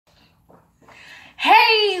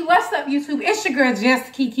Hey, what's up, YouTube? It's your girl,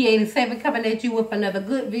 Just Kiki87, coming at you with another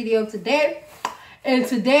good video today. And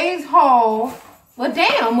today's haul,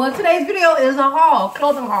 today's video is a haul,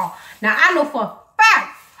 clothing haul. Now, I know for a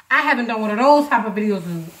fact I haven't done one of those type of videos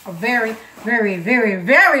in a very, very, very,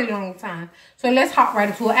 very long time. So let's hop right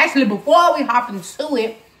into it. Actually, before we hop into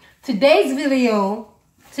it, today's video,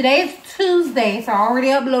 today's Tuesday, so I already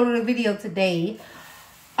uploaded a video today.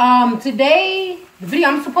 Today, the video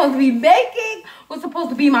I'm supposed to be making was supposed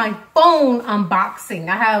to be my phone unboxing.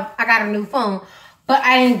 I got a new phone, but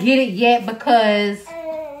I didn't get it yet because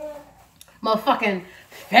motherfucking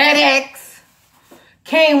FedEx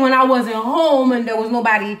came when I wasn't home and there was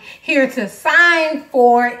nobody here to sign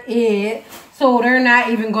for it. So they're not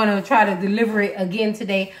even gonna try to deliver it again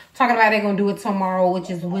today. Talking about they're gonna do it tomorrow, which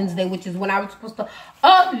is Wednesday, which is when I was supposed to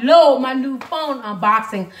upload my new phone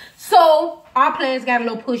unboxing. So our plans got a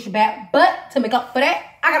little pushback, but to make up for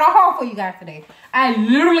that, I got a haul for you guys today. I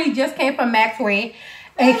literally just came from Maxway,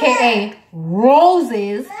 aka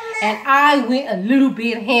Roses, and I went a little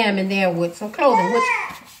bit ham in there with some clothing, which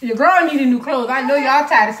your girl needed new clothes. I know y'all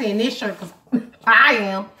tired of seeing this shirt because I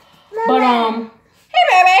am. But hey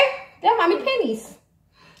baby. That's Mommy Pennies.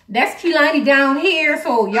 That's Keelani down here.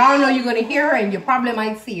 So y'all know you're going to hear her and you probably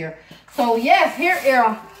might see her. So yes, here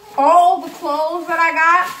are all the clothes that I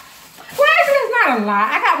got. Well, actually, it's not a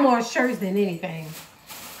lot. I got more shirts than anything.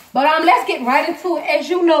 But let's get right into it. As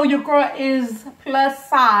you know, your girl is plus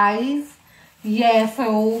size. Yeah,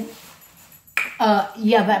 so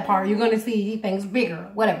yeah, that part. You're going to see things bigger,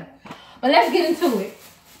 whatever. But let's get into it.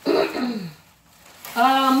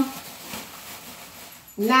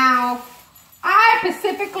 Now, I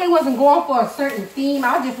specifically wasn't going for a certain theme.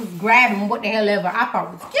 I just was grabbing what the hell ever I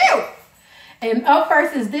thought was cute. And up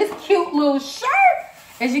first is this cute little shirt.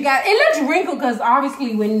 As you got, it looks wrinkled because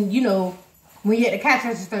obviously when you're at the cash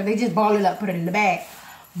register, they just ball it up, put it in the bag.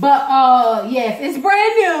 But yes, it's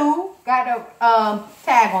brand new. Got a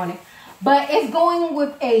tag on it. But it's going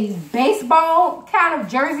with a baseball kind of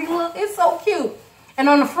jersey look. It's so cute. And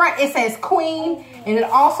on the front, it says Queen. And it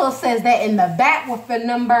also says that in the back with the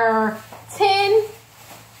number 10.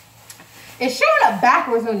 It's showing up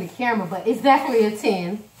backwards on the camera, but it's definitely a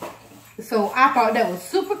 10. So I thought that was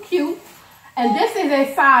super cute. And this is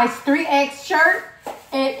a size 3X shirt.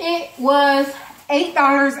 And it was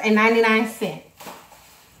 $8.99.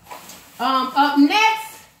 Up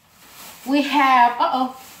next, we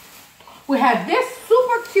have, we have this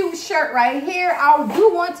super cute shirt right here. I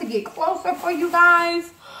do want to get closer for you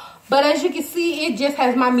guys. But as you can see, it just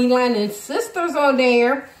has my Melanin Sisters on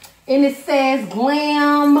there. And it says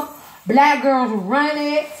Glam, Black Girls Run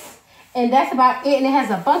It. And that's about it. And it has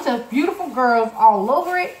a bunch of beautiful girls all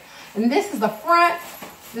over it. And this is the front.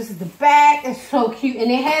 This is the back. It's so cute. And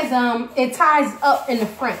it has, it ties up in the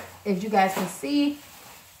front. As you guys can see.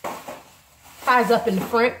 Ties up in the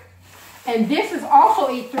front. And this is also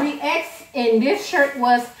a 3X. And this shirt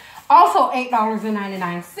was also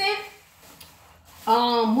 $8.99.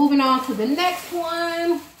 Moving on to the next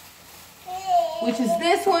one, which is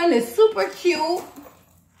this one. It's super cute.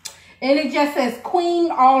 And it just says Queen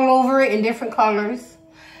all over it in different colors.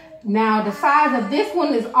 Now, the size of this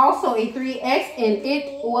one is also a 3X. And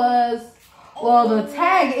it was, well, the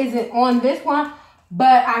tag isn't on this one.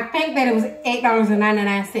 But I think that it was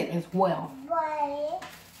 $8.99 as well.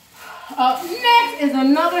 Up next is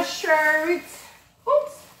another shirt.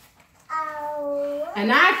 Oops.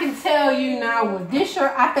 And I can tell you now with this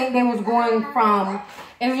shirt, I think they was going from,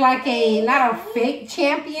 it's like a, not a fake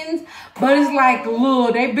Champions, but it's like a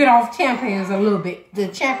little, they bit off Champions a little bit. The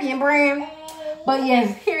Champion brand. But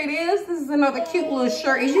yes, here it is. This is another cute little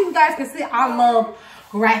shirt. As you guys can see, I love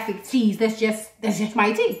graphic tees. That's just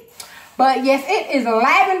my tee. But yes, it is a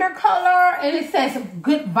lavender color and it says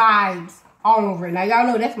good vibes all over it. Now y'all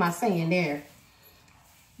know that's my saying there.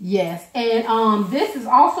 Yes, and this is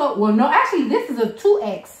also, well no, actually this is a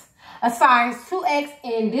 2X, a size 2X,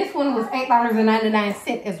 and this one was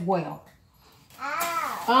 $8.99 as well.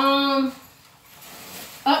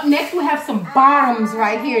 Up next we have some bottoms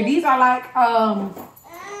right here. These are like,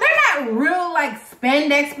 they're not real like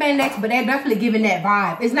spandex, but they're definitely giving that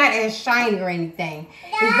vibe. It's not as shiny or anything.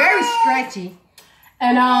 It's very stretchy.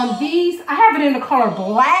 And these, I have it in the color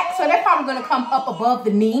black, so they're probably gonna come up above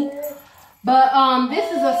the knee. But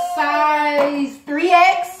this is a size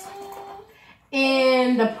 3X.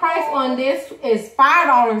 And the price on this is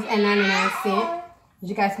 $5.99. As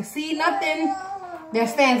you guys can see, nothing that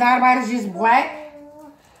stands out about it. It's just black.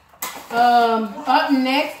 Up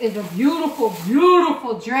next is a beautiful,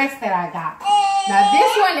 beautiful dress that I got. Now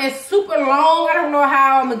this one is super long. I don't know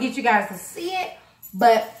how I'm gonna get you guys to see it,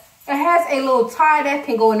 but It has a little tie that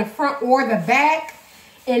can go in the front or the back.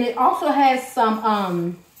 And it also has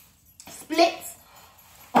some splits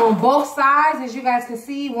on both sides, as you guys can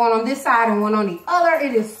see. One on this side and one on the other.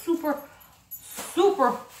 It is super,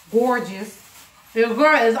 super gorgeous. Your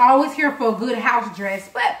girl is always here for a good house dress.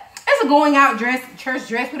 But it's a going out dress, church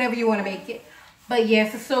dress, whatever you want to make it. But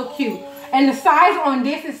yes, it's so cute. And the size on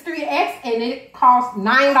this is 3X and it costs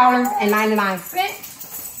 $9.99.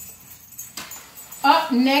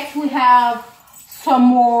 Up next, we have some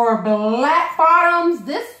more black bottoms.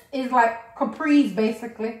 This is like capris,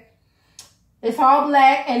 basically. It's all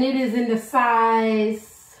black, and it is in the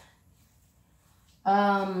size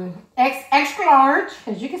extra large.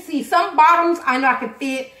 As you can see, some bottoms I know I can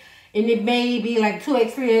fit, and it may be like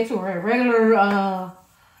 2X, 3X, or a regular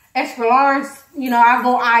extra large. You know, I'll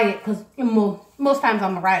go eye it because most times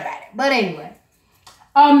I'm right at it. But anyway,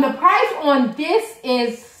 the price on this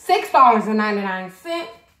is $6.99.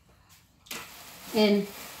 And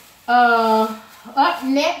up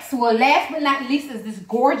next, well, last but not least, is this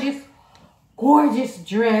gorgeous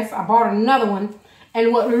dress. I bought another one.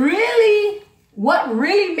 And what really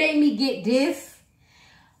made me get this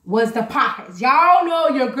was the pockets. Y'all know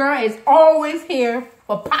your girl is always here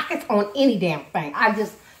for pockets on any damn thing. I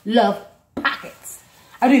just love pockets.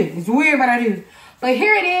 I do. It's weird, but I do. But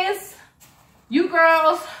here it is. You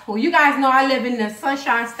girls, well, you guys know I live in the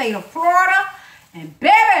sunshine state of Florida. And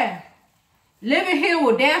baby, living here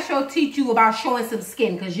will damn sure teach you about showing some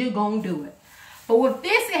skin, because you're going to do it. But with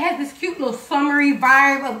this, it has this cute little summery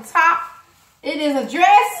vibe up top. It is a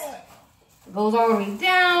dress. It goes all the way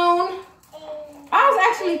down. I was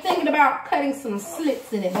actually thinking about cutting some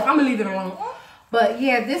slits in it, but I'm going to leave it alone. But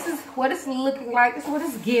yeah, this is what it's looking like. This is what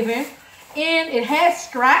it's giving. And it has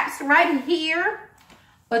straps right in here.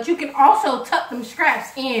 But you can also tuck them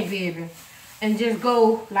straps in, baby. And just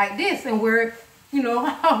go like this and wear it, you know,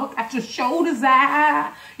 got your shoulders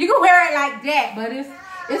out. You can wear it like that, but it's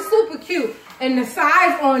super cute. And the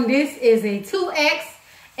size on this is a 2X,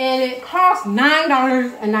 and it costs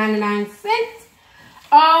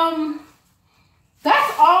 $9.99.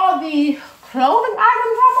 That's all the clothing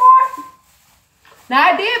items I bought. Now,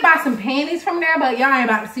 I did buy some panties from there, but y'all ain't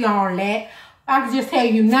about to see all that. I can just tell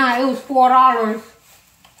you now, it was $4.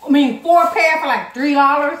 I mean, 4 pair for like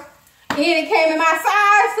 $3. And it came in my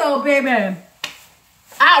size, so baby,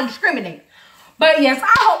 I'll discriminate. But yes,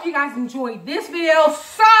 I hope you guys enjoyed this video.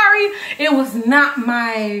 Sorry, it was not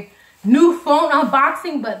my new phone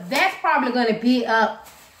unboxing, but that's probably going to be up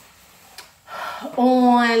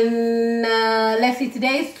on, let's see,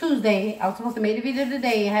 today's Tuesday. I was supposed to make the video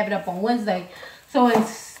today and have it up on Wednesday. So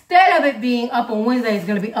instead of it being up on Wednesday, it's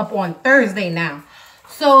going to be up on Thursday now.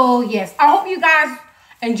 So yes, I hope you guys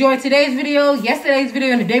enjoyed today's video, yesterday's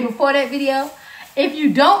video, and the day before that video. If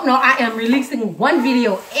you don't know, I am releasing one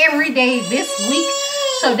video every day this week.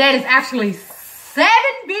 So that is actually 7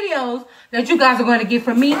 videos that you guys are going to get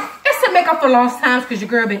from me. It's to make up for lost times because your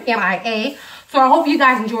girl been MIA. So I hope you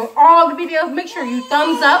guys enjoy all the videos. Make sure you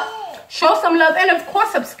thumbs up, show some love, and of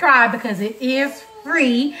course subscribe because it is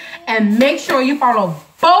free. And make sure you follow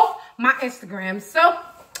both my Instagrams. So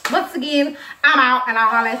once again, I'm out and I'll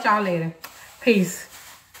holler at y'all later. Peace.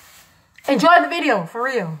 Enjoy the video, for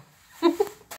real.